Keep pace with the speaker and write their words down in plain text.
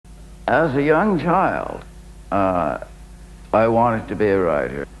As a young child, I wanted to be a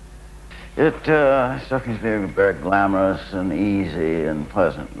writer. It struck me as being a very glamorous and easy and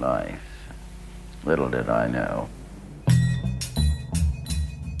pleasant life. Little did I know.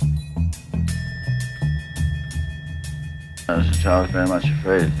 As a child, I was very much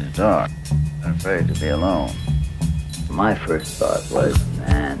afraid of the dark, afraid to be alone. My first thought was,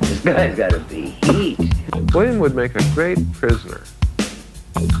 man, this guy's got to be heat. William would make a great prisoner.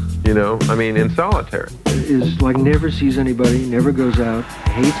 You know, I mean, in solitary. Is like never sees anybody, never goes out,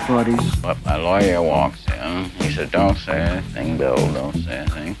 hates parties. But my lawyer walks in. He said, don't say anything, Bill, don't say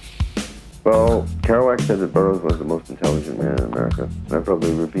anything. Well, Kerouac said that Burroughs was the most intelligent man in America. And I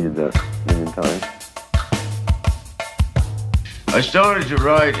probably repeated that a million times. I started to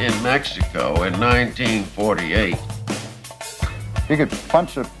write in Mexico in 1948. He could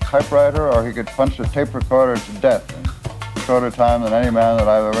punch a typewriter or he could punch a tape recorder to death in shorter time than any man that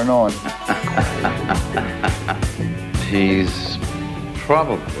I've ever known. He's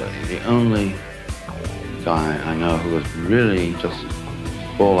probably the only guy I know who was really just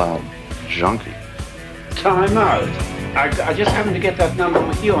full-out junkie. Time out. I just happened to get that number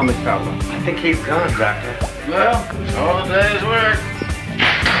with you on the cover. I think he's gone, Doctor. Well, it's all a day's work.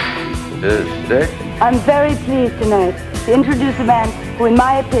 Is Dick? I'm very pleased tonight to introduce a man who, in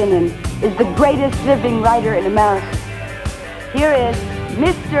my opinion, is the greatest living writer in America. Here is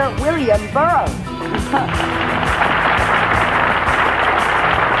Mr. William Burroughs.